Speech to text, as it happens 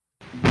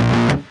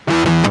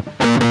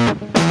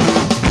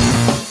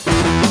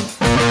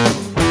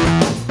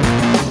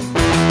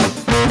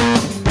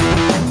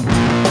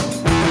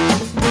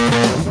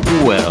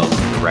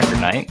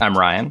I'm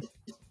Ryan.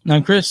 And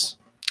I'm Chris.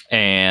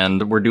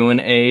 And we're doing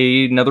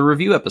another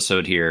review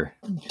episode here,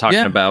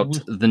 talking about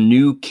the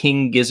new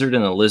King Gizzard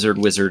and the Lizard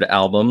Wizard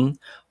album,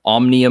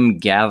 Omnium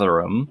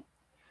Gatherum.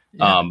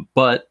 Yeah.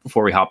 But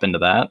before we hop into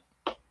that,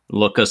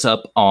 look us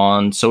up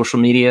on social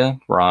media.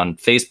 We're on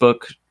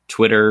Facebook,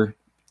 Twitter,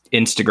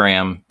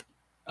 Instagram.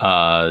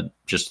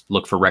 Just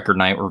look for Record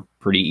Night. We're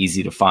pretty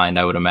easy to find,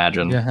 I would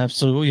imagine. Yeah,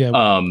 absolutely.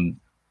 Yeah.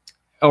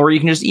 Or you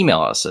can just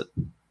email us at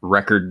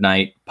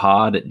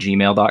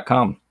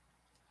recordnightpod@gmail.com.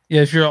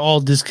 Yeah, if you're all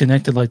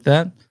disconnected like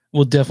that,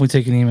 we'll definitely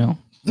take an email.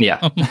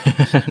 Yeah.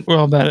 We're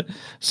all about it.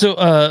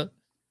 So,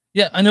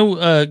 yeah, I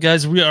know,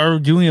 guys, we are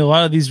doing a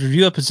lot of these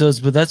review episodes,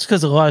 but that's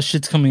because a lot of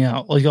shit's coming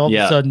out. Like, all of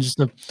a sudden,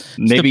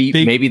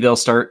 maybe they'll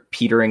start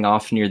petering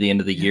off near the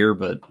end of the year,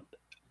 but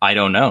I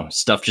don't know.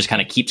 Stuff just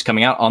kind of keeps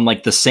coming out on,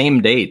 like, the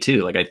same day,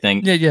 too. Like, I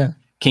think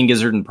King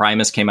Gizzard and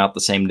Primus came out the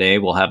same day.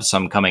 We'll have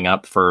some coming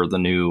up for the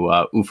new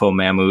UFO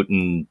Mammut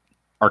and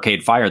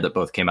Arcade Fire that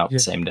both came out the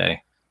same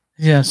day.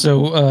 Yeah,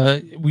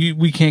 so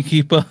we can't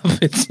keep up,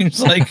 it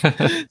seems like.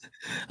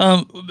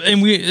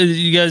 And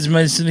you guys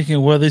might be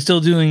thinking, well, are they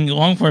still doing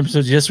long form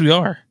episodes? Yes, we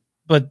are.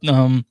 But we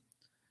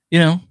want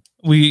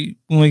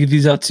to get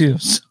these out too.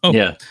 So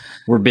yeah,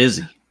 we're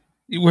busy.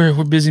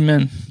 We're busy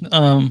men.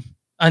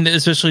 And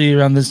especially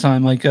around this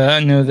time, like I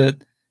know that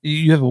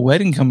you have a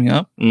wedding coming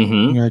up.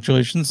 Mm-hmm.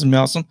 Congratulations, it's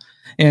awesome.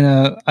 And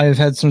I've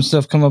had some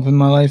stuff come up in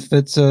my life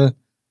that's for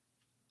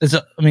the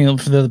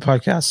other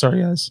podcast.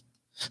 Sorry, guys.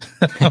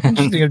 I'm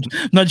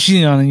not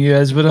cheating on you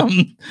guys, but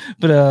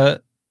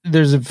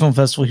there's a film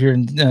festival here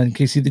in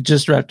KC that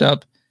just wrapped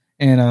up,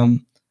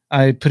 and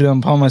I put it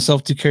upon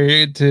myself to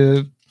carry it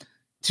to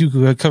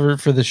cover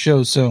it for the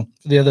show. So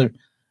the other,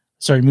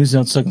 movies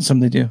don't suck, and some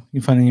they do. You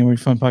can find it anywhere you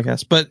find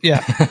podcasts, but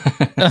yeah,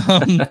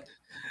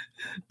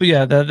 but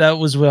yeah, that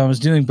was what I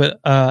was doing. But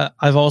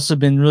I've also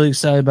been really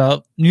excited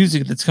about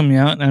music that's coming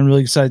out, and I'm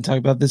really excited to talk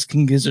about this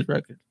King Gizzard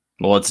record.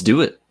 Well, let's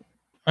do it.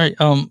 All right.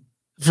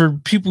 For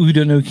people who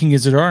don't know who King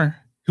Gizzard are,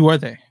 who are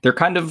they? They're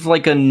kind of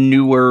like a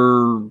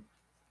newer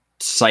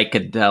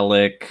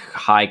psychedelic,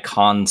 high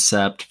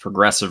concept,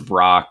 progressive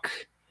rock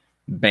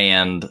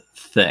band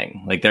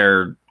thing. Like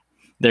they're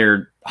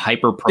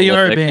hyper prolific. They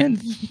are a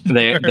band.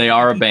 They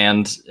are a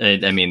band.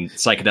 I mean,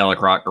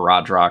 psychedelic rock,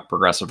 garage rock,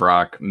 progressive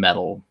rock,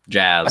 metal,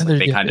 jazz. Like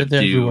they kind of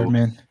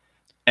do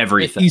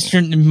everything.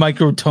 Eastern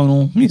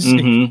microtonal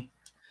music.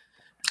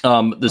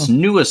 Mm-hmm. This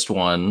newest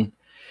one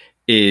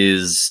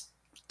is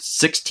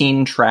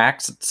 16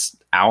 tracks. It's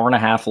hour and a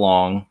half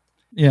long.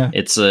 Yeah,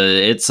 it's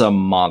a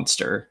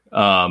monster.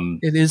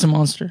 It is a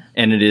monster,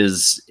 and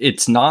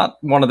it's not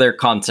one of their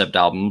concept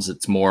albums.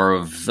 It's more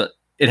of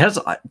it has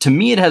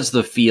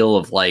the feel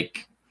of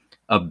like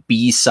a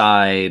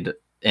B-side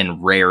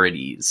and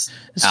rarities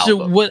album.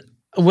 So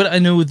what I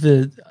know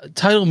the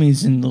title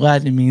means in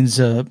Latin means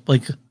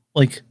like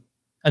I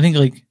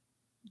think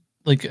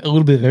like a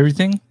little bit of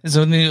everything.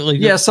 Something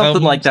like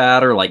something like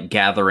that, or like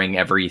gathering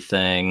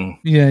everything.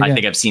 I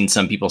think I've seen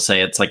some people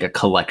say it's like a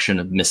collection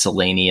of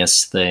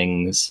miscellaneous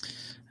things.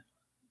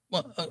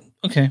 Well,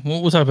 okay,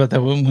 we'll talk about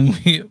that when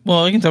we.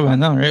 Well, I can talk about it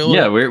now, right? Well,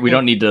 yeah, we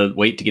don't need to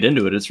wait to get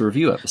into it. It's a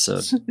review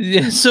episode.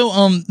 Yeah.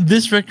 So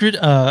this record,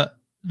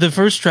 the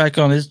first track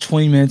on it is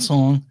 20 minutes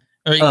long,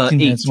 or 18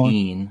 minutes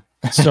long.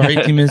 Sorry,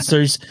 18 minutes.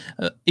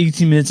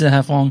 18 minutes and a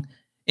half long.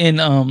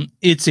 And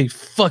it's a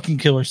fucking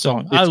killer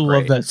song. I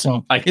love that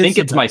song. I think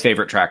it's my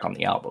favorite track on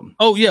the album.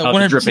 Oh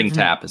yeah, Dripping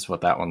Tap is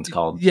what that one's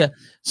called. Yeah.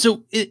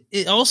 So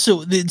it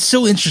also, it's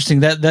so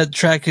interesting that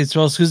track as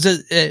well, because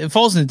it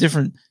falls in a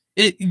different.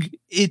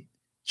 It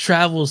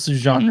travels through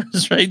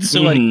genres, right?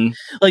 So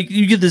like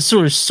you get this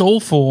sort of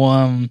soulful,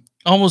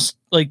 almost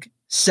like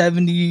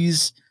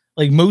 70s,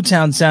 like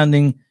Motown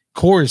sounding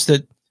chorus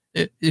that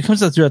it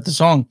comes out throughout the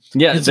song.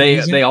 Yeah,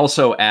 they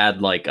also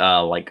add like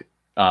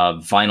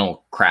vinyl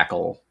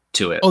crackle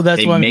to it. Oh,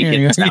 that's why they make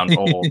it sound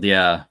old.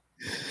 Yeah.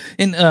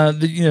 And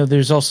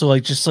there's also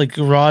like just like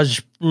garage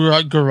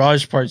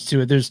parts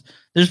to it. There's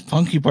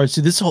funky parts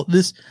to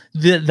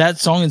it. That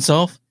song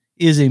itself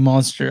is a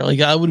monster. Like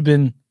I would have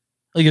been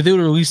like, if they would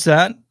have released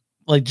that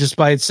like just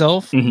by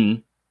itself,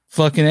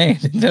 fucking A,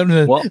 that would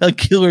have a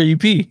killer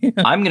EP.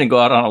 I'm gonna go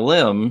out on a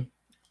limb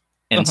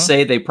and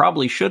say they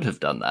probably should have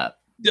done that.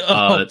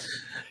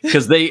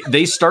 Because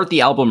they start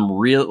the album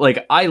real,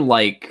 like I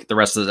like the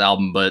rest of this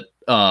album, but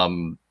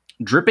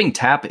Dripping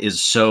Tap is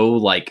so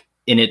like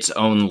in its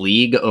own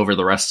league over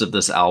the rest of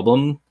this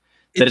album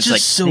that it's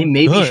like so they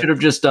maybe should have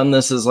just done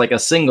this as like a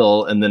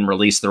single and then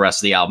released the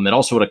rest of the album. It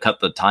also would have cut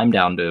the time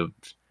down to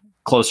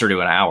closer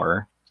to an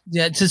hour.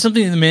 Yeah, to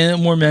something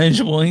more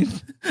manageable.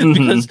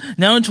 Because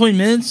now in 20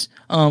 minutes,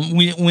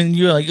 when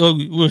you're like, oh,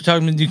 we're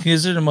talking to King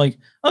Gizzard, I'm like,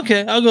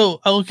 okay, I'll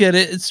look at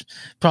it. It's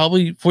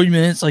probably 40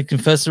 minutes, like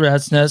Confess the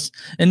Rat's Nest.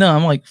 And no,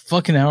 I'm like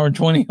fucking hour and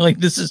 20. Like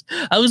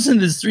I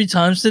listened to this 3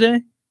 times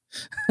today.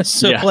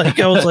 So like,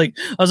 I was like,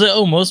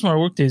 oh, most of my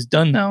workday is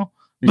done now.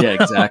 Yeah,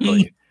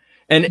 exactly.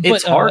 And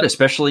it's hard,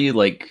 especially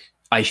like,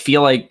 I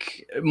feel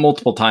like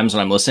multiple times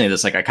when I'm listening to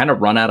this, like I kind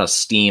of run out of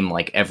steam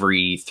like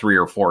every 3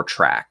 or 4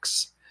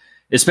 tracks.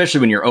 especially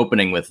when you're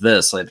opening with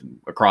this, like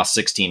across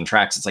 16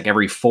 tracks, it's like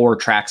every 4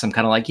 tracks, I'm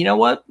kind of like, you know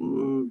what?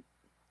 I'm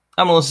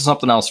gonna listen to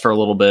something else for a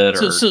little bit,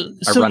 or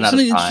I run out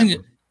of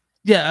time.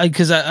 Yeah,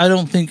 because I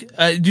don't think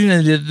I do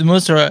know that the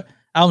most of our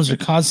albums are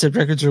concept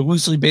records are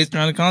loosely based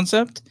around a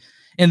concept,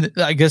 and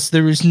I guess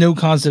there is no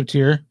concept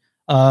here.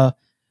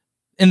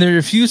 And there are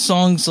a few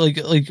songs like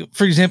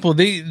for example,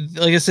 they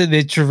like I said,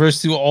 they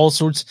traverse through all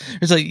sorts.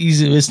 There's like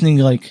easy listening,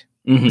 like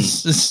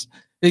this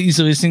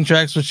easy listening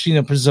tracks, which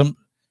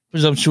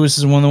Presumptuous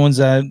is one of the ones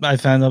that I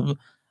found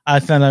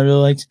I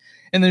really liked.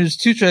 And there's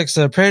 2 tracks,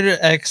 Predator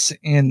X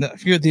and I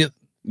forget the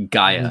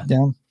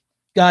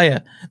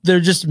Gaia. They're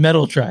just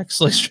metal tracks,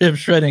 like straight up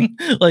shredding.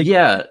 Like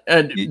yeah,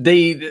 and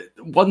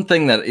one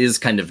thing that is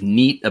kind of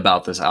neat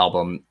about this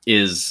album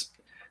is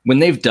when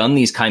they've done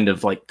these kind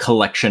of like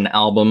collection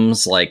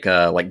albums, like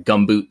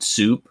Gumboot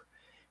Soup,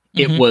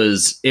 it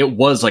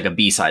was like a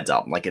B-sides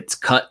album. Like it's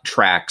cut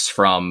tracks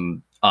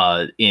from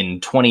in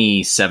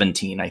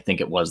 2017, I think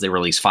it was. They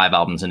released 5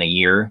 albums in a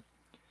year.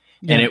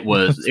 Yeah. And it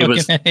was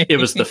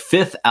the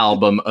 5th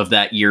album of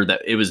that year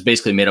that it was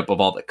basically made up of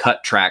all the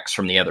cut tracks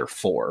from the other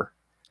 4.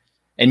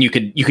 And you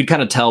could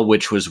kind of tell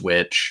which was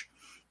which.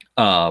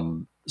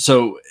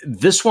 So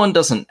this one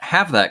doesn't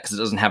have that because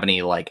it doesn't have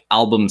any like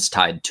albums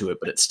tied to it,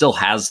 but it still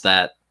has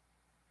that.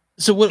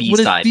 So what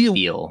B-side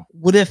feel?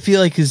 What I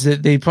feel like is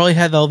that they probably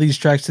had all these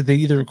tracks that they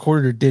either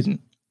recorded or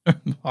didn't,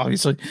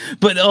 obviously,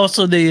 but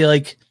also they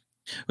like.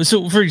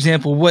 So for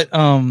example, what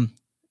Sufjan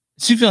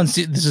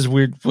Stevens, this is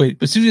weird. Wait,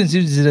 but Sufjan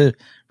Stevens did a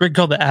record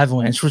called The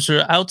Avalanche, which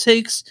are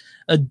outtakes,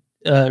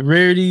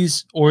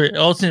 rarities, or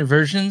alternate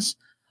versions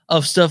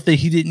of stuff that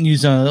he didn't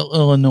use on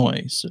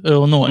Illinois.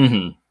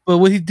 But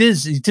what he did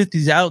is he took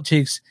these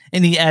outtakes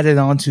and he added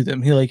on to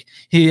them.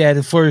 He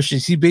added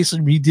flourishes. He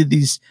basically redid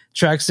these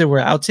tracks that were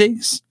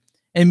outtakes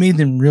and made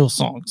them real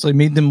songs. Like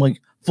made them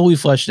like fully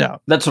fleshed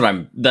out. That's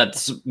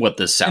what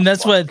this sounds. And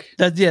that's like.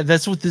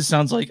 That's what this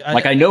sounds like.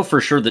 I know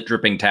for sure that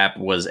Dripping Tap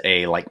was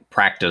a like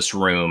practice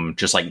room,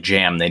 just like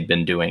jam they'd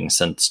been doing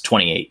since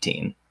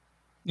 2018.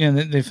 Yeah,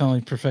 they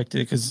finally perfected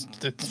it because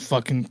it's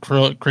fucking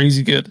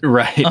crazy good.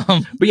 Right.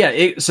 But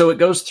yeah, so it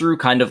goes through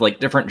kind of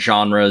like different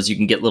genres. You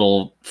can get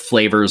little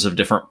flavors of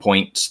different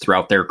points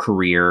throughout their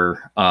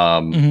career.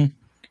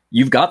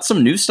 You've got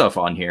some new stuff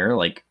on here.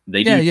 Like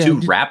they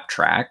do 2 rap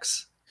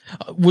tracks.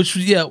 Which,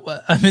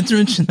 I meant to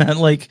mention that.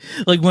 Like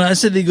when I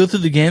said they go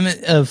through the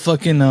gamut of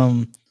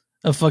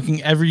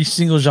fucking every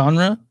single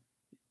genre.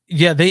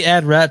 Yeah, they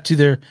add rap to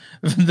their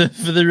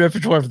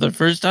repertoire for the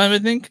first time, I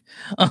think.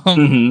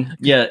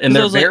 Yeah, and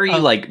they're very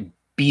like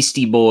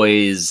Beastie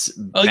Boys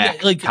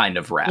kind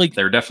of rap. Like,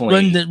 they're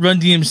definitely Run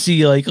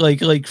DMC,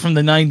 like from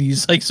the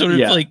 90s, like sort of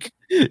like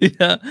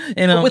yeah,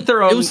 and but with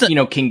their own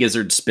King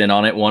Gizzard spin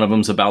on it. One of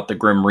them's about the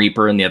Grim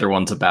Reaper, and the other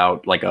one's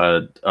about like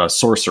a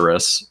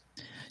sorceress.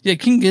 Yeah,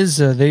 King Giz,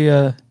 they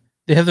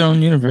have their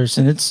own universe,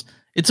 and it's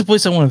a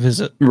place I want to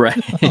visit.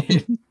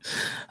 Right.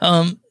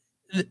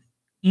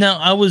 Now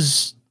I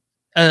was.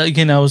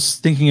 Again, I was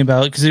thinking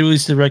about it because they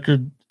released the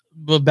record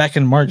back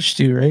in March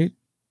too, right?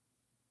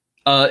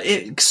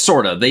 It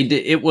sort of. They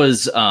did. It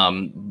was.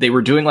 They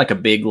were doing like a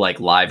big like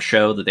live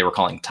show that they were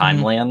calling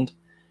Timeland,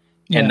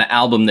 and the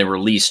album they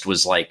released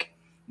was like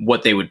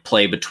what they would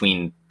play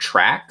between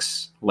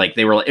tracks. Like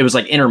it was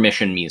like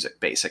intermission music,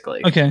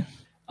 basically. Okay.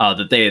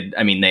 That they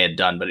had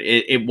done, but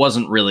it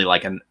wasn't really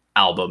like an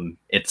album.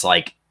 It's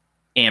like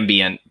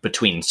ambient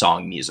between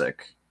song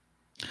music.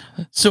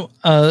 So,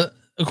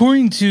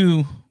 according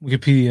to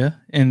Wikipedia,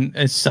 and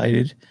it's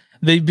cited,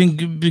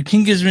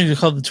 King Gizzard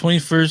called the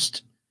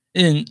 21st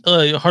in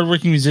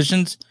hardworking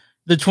musicians,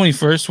 the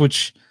 21st,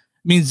 which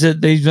means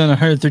that they've done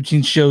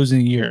 113 shows in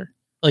a year,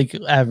 like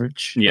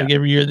average, like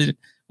every year,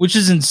 which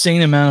is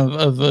insane amount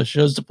of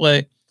shows to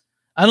play.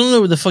 I don't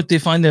know where the fuck they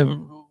find that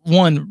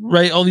one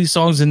write all these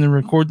songs and then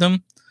record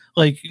them,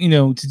 like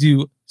to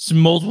do some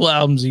multiple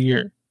albums a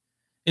year.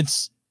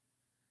 It's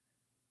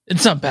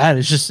not bad.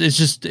 It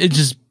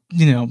just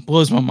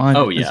blows my mind.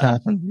 Oh yeah,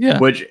 happened. Yeah.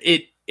 Which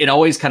it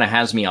always kind of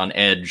has me on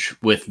edge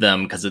with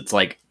them because it's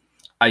like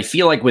I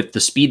feel like with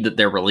the speed that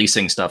they're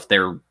releasing stuff,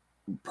 they're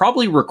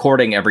probably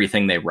recording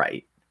everything they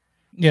write.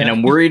 Yeah. And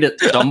I'm worried at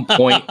some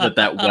point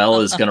that well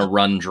is going to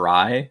run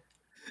dry.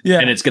 Yeah.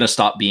 And it's going to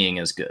stop being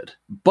as good.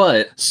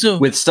 But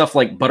with stuff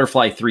like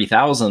Butterfly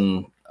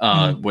 3000,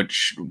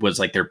 which was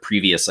like their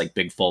previous like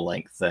big full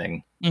length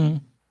thing.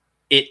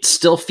 It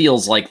still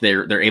feels like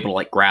they're able to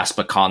like grasp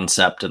a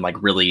concept and like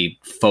really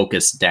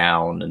focus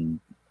down.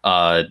 And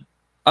I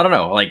don't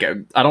know, like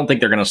I don't think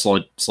they're going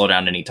to slow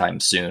down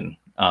anytime soon.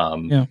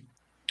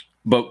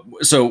 But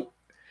so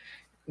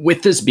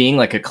with this being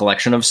like a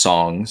collection of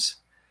songs,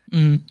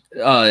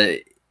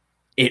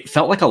 it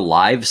felt like a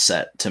live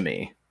set to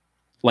me.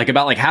 Like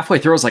about like halfway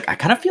through, I was like, I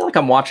kind of feel like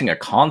I'm watching a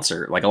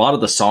concert. Like a lot of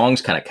the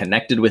songs kind of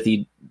connected with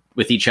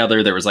each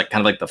other. There was like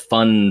kind of like the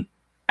fun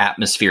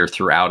atmosphere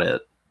throughout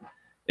it.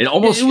 It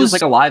almost feels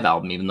like a live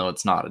album, even though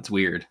it's not. It's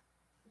weird.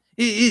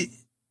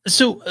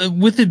 So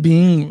with it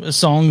being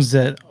songs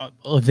that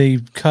they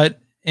cut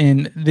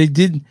and they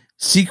did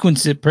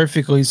sequence it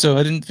perfectly, so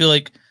I didn't feel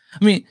like.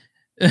 I mean,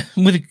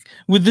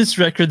 with this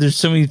record, there's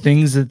so many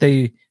things that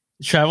they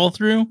travel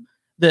through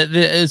that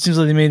it seems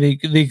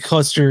like they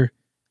cluster.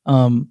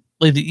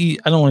 Like I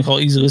don't want to call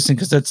it easy listening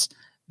because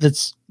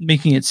that's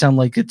making it sound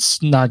like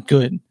it's not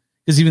good.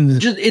 Because even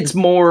it's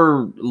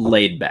more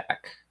laid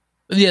back.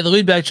 Yeah, the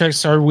laid back tracks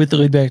started with the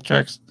laid back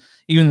tracks.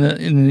 Even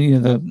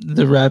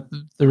the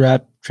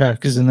rap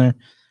track is in there,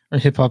 or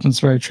hip hop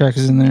inspired track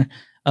is in there.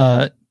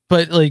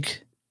 But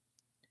like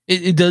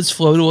it does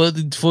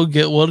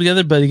get well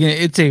together. But again,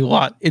 it's a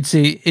lot. It's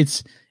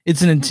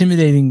an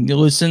intimidating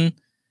listen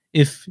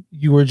if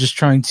you were just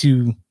trying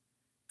to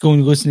go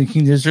and listen to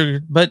King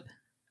Gizzard. But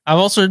I've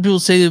also heard people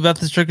say about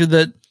this record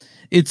that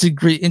it's a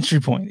great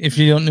entry point if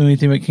you don't know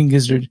anything about King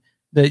Gizzard,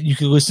 that you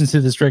could listen to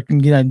this record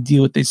and get an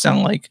idea what they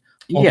sound like.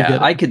 Yeah,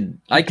 I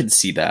could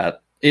see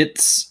that.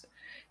 It's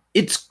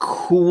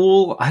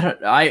cool.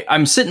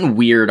 I'm sitting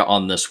weird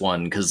on this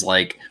one because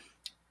like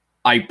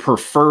I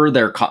prefer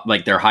their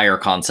higher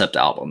concept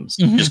albums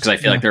just because I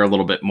feel like they're a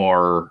little bit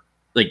more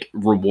like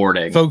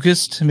rewarding,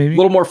 focused, maybe a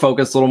little more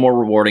focused, a little more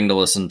rewarding to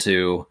listen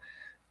to.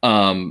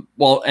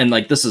 Well, and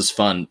like this is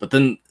fun, but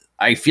then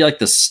I feel like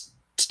the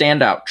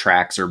standout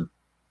tracks are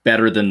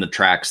better than the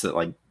tracks that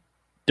like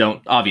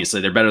don't.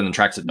 Obviously, they're better than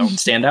tracks that don't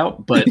stand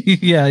out. But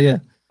yeah.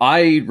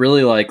 I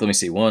really like, let me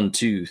see, 1,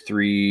 2,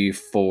 3,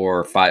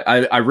 4, 5.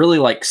 I really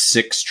like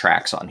 6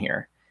 tracks on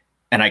here.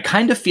 And I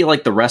kind of feel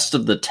like the rest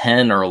of the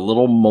 10 are a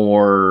little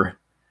more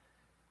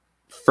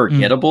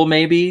forgettable,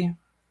 maybe.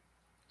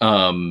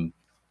 Yeah,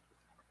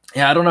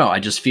 I don't know. I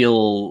just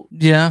feel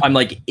I'm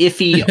like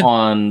iffy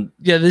on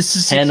this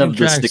is 10 of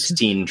the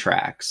 16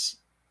 tracks.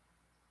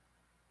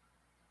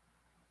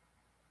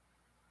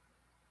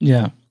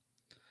 Yeah.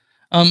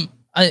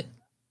 I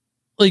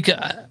like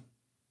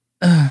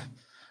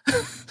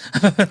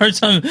hard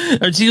time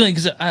articulating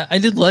because I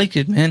did like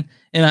it, man,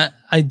 and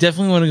I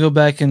definitely want to go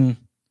back and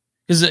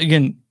because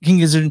again, King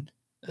Gizzard,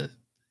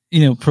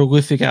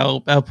 prolific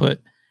output,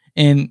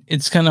 and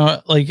it's kind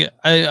of like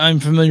I'm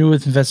familiar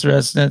with Investor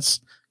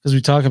Estimates because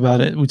we talked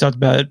about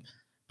it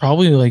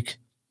probably like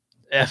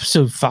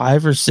episode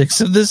 5 or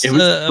 6 of this. It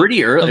was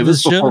pretty early. It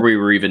was before we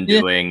were even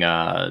doing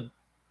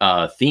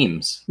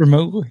themes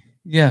remotely.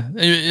 Yeah,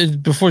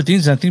 before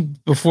themes. I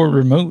think before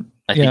remote.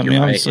 I think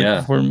you're right. Yeah.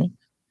 Before remote.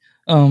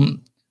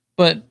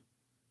 But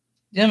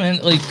yeah,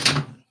 man. Like,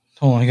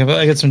 hold on,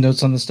 I got some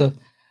notes on this stuff.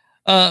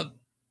 I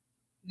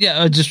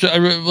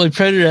like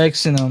Predator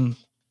X and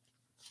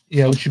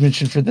which you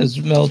mentioned for those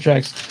metal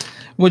tracks,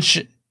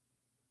 which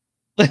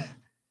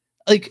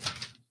like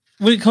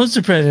when it comes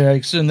to Predator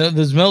X and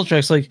those metal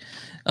tracks, like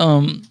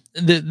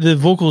the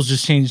vocals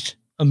just changed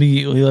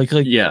immediately, like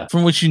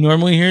from what you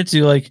normally hear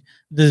to like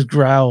this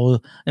growl,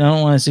 and I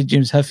don't want to say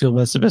James Hetfield, but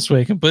that's the best way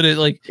I can put it.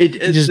 Like they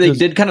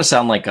did kind of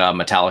sound like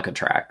Metallica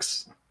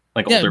tracks,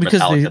 like older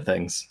Metallica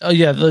things. Oh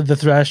yeah, the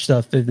thrash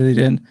stuff they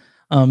did.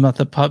 Not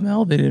the pop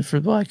metal they did for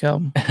the Black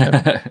Album.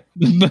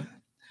 Man,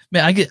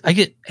 I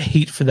get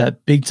hate for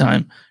that big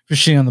time for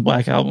shitting on the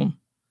Black Album.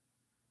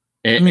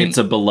 It's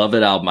a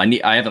beloved album.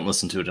 I haven't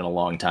listened to it in a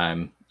long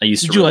time. I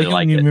used to really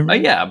like it.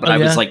 I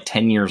was like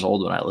 10 years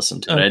old when I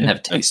listened to it. I didn't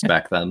have taste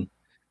back then.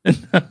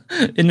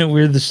 Isn't it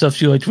weird the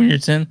stuff you liked when you're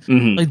 10?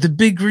 Mm-hmm. Like The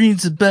Big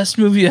Green's the best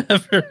movie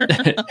ever.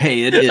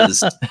 Hey, it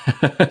is.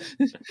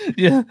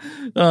 Yeah.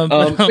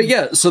 But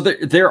yeah, so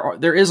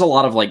there is a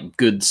lot of like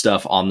good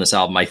stuff on this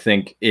album. I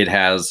think it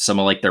has some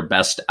of like their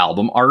best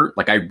album art.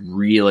 Like I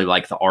really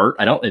like the art.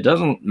 It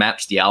doesn't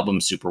match the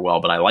album super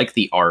well, but I like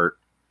the art.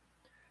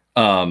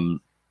 And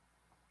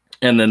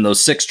then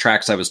those 6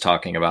 tracks I was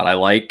talking about, I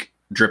like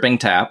Dripping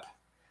Tap.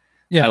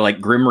 Yeah. I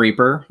like Grim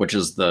Reaper, which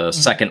is the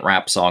second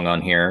rap song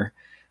on here.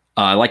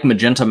 I like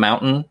Magenta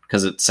Mountain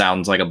because it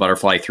sounds like a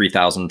Butterfly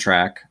 3000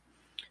 track.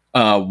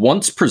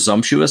 Once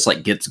Presumptuous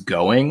like gets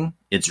going,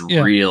 it's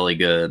really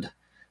good.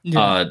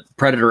 Yeah.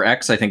 Predator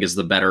X I think is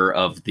the better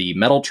of the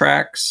metal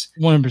tracks.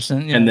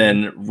 100%. Yeah. And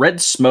then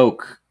Red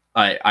Smoke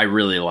I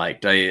really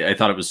liked. I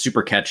thought it was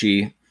super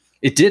catchy.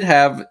 It did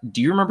have.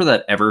 Do you remember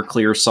that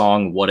Everclear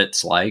song "What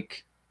It's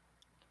Like"?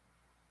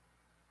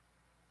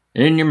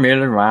 In your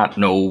middle, I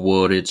know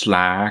what it's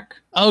like.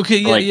 Okay,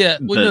 yeah.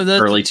 Well, the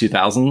early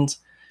 2000s.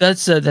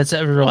 That's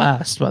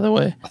Everlast, by the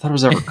way. I thought it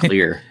was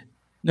Everclear.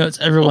 No, it's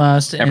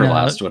Everlast.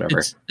 Everlast,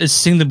 whatever. It's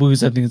Sing the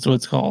Blues, I think it's what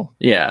it's called.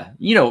 Yeah,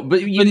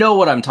 but you know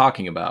what I'm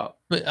talking about.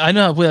 But I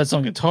know how to play that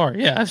song guitar.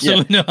 Yeah,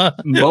 so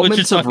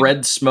Moments of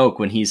Red Smoke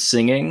when he's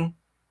singing,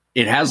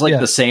 it has like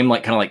the same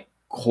like kind of like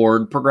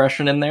chord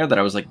progression in there that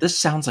I was like, this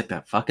sounds like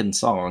that fucking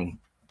song.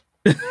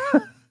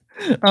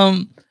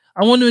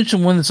 I want to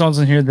mention one of the songs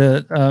in here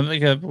that I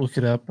gotta look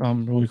it up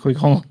really quick.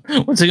 Hold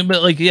on 1 second.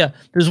 But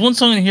there's one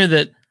song in here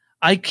that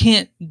I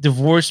can't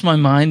divorce my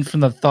mind from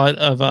the thought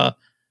of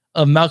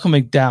Malcolm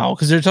McDowell,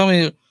 because they're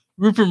telling me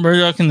Rupert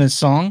Murdoch in this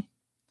song.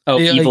 Oh,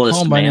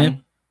 Evilest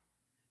Man.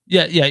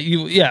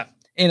 Yeah.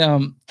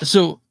 And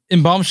so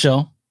in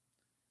Bombshell,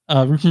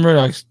 Rupert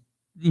Murdoch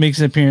makes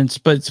an appearance,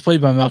 but it's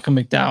played by Malcolm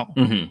McDowell.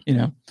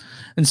 Mm-hmm.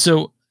 And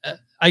so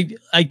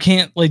I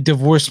can't like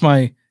divorce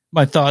my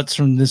thoughts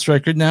from this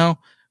record now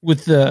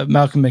with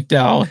Malcolm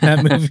McDowell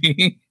in that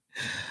movie.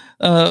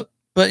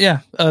 But yeah,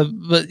 other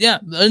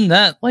than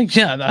that, like,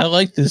 yeah, I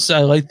like this.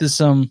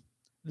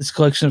 This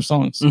collection of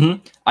songs.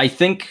 Mm-hmm. I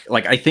think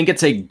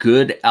it's a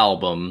good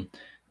album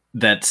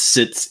that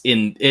sits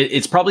in.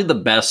 It's probably the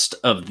best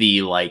of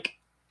the like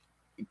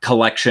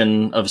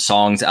collection of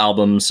songs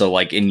albums. So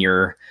like in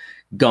your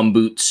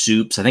Gumboot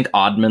Soups, I think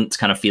Oddments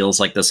kind of feels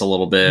like this a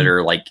little bit,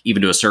 or like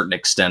even to a certain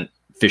extent,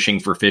 Fishing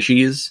for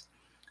Fishies.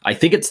 I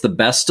think it's the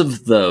best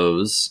of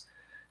those,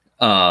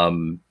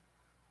 but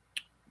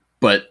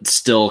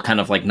still kind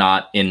of like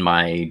not in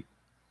my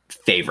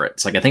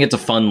favorites. Like I think it's a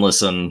fun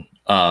listen,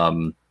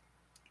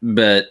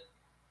 but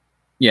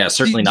yeah,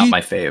 certainly not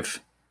my fave.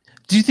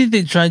 Do you think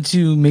they tried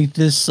to make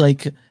this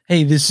like,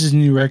 hey, this is a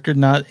new record,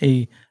 not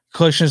a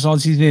collection of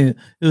songs? Do you think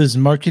it was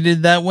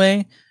marketed that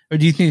way? Or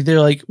do you think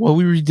they're like, well,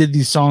 we redid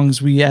these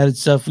songs, we added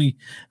stuff, we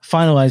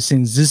finalized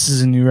things, this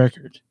is a new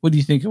record? What do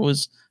you think it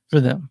was for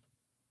them?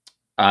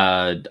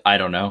 I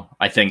don't know.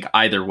 I think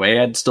either way,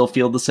 I'd still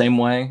feel the same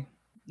way.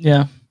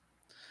 Yeah.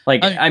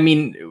 Like, I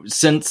mean,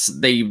 since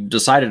they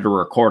decided to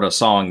record a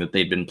song that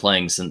they'd been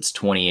playing since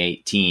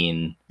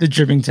 2018. The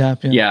Dripping Tap,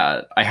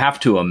 yeah. I have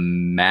to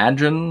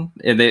imagine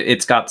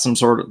it's got some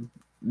sort of,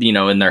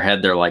 in their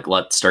head, they're like,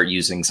 let's start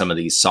using some of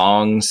these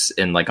songs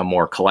in like a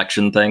more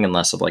collection thing and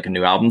less of like a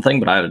new album thing.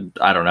 But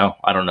I don't know.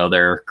 I don't know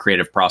their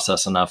creative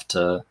process enough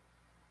to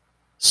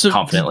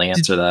confidently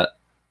answer that.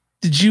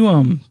 Did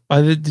you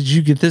did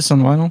you get this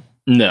on vinyl?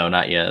 No,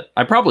 not yet.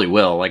 I probably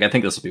will. Like, I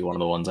think this will be one of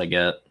the ones I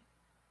get.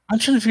 I'm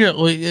trying to figure out.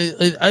 Like,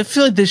 I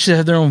feel like they should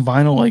have their own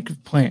vinyl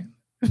like plan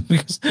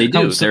because they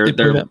do.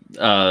 They're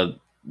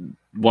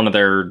one of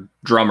their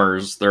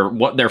drummers.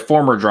 Their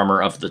former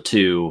drummer of the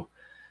two,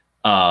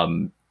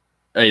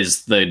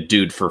 is the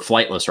dude for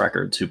Flightless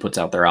Records who puts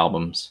out their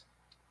albums.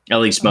 At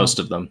least most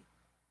of them.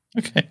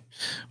 Okay,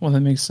 well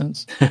that makes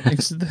sense.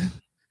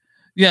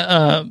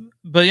 Yeah,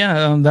 but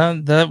yeah,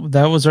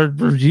 that was our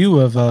review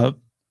of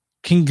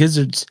King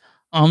Gizzard's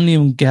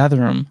Omnium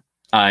Gatherum.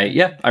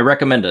 I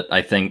recommend it.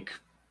 I think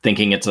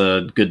thinking it's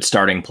a good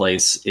starting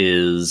place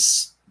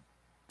is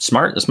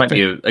smart. This might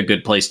be a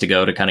good place to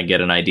go to kind of get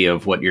an idea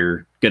of what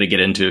you're going to get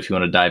into if you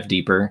want to dive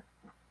deeper.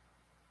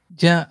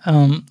 Yeah,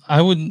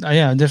 I would.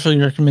 Yeah,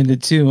 definitely recommend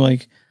it too.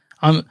 Like,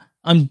 I'm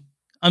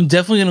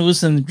definitely going to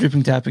listen to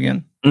Dripping Tap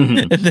again.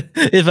 Mm-hmm.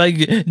 If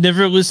I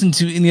never listen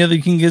to any other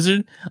King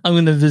Gizzard, I'm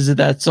going to visit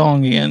that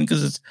song again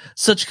because it's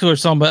such a killer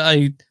song. But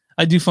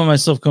I do find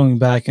myself going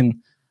back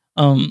and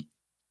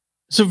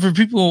so for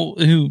people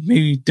who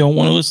maybe don't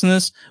want to listen to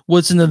this,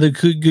 what's another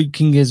good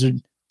King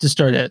Gizzard to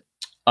start at?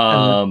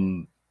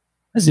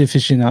 As the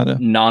aficionado,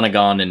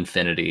 Nonagon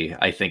Infinity,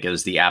 I think,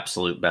 is the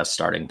absolute best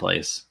starting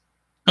place.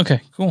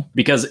 Okay, cool.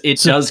 Because it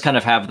does kind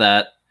of have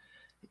that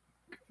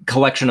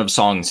collection of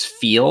songs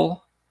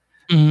feel,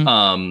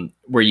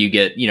 where you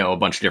get, a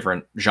bunch of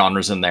different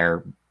genres in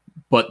there.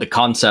 But the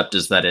concept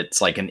is that it's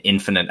like an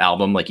infinite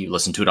album. Like you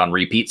listen to it on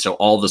repeat. So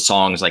all the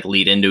songs like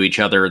lead into each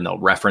other and they'll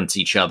reference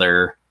each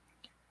other.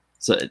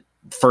 So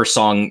first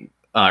song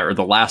or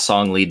the last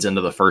song leads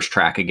into the first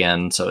track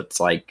again. So it's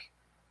like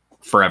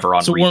forever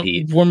on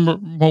repeat. One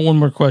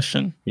more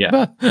question.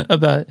 Yeah.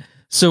 About it.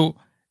 So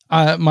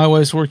my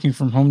wife's working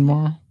from home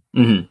tomorrow.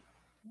 Mm-hmm.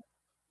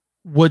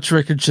 Which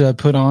record should I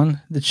put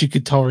on that she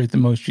could tolerate the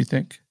most, you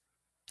think?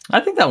 I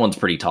think that one's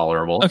pretty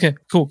tolerable. Okay,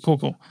 cool.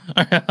 All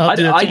right,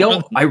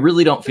 I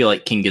really don't feel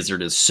like King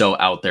Gizzard is so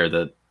out there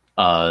that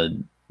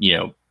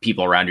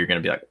people around you are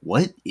going to be like,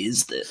 what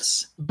is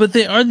this? But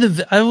they are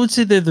I would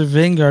say they're the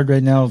vanguard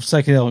right now of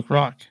psychedelic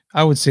rock.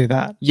 I would say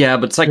that. Yeah,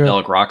 but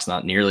psychedelic rock's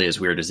not nearly as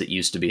weird as it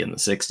used to be in the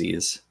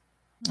 60s.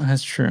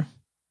 That's true.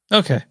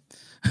 Okay.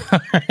 All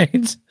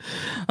right.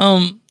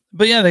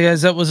 But yeah,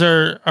 guys, that was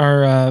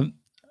our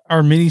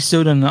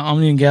mini-sode on the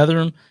Omnium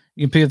Gatherum.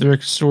 You can pick up the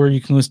record store.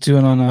 You can listen to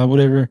it on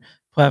whatever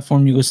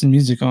platform you listen to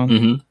music on.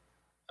 Mm-hmm.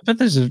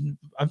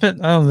 I don't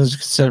know, there's a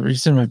cassette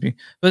reason, there might be.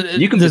 But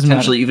you can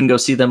potentially even go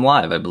see them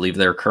live. I believe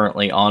they're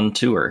currently on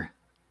tour.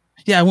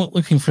 Yeah, I went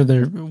looking for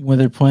where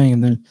they're playing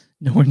and they're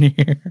nowhere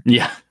near.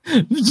 Yeah.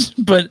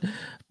 but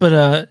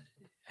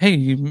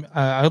hey,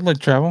 I would like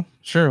to travel.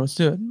 Sure, let's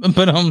do it.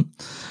 But all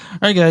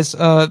right, guys,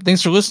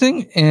 thanks for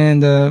listening.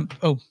 And I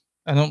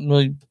don't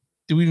really.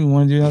 Do we even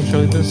want to do an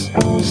outro like this?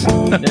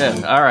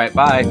 Yeah. All right.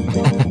 Bye.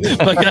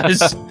 Bye,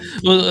 guys.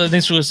 Well,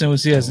 thanks for listening. We'll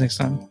see you guys next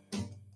time.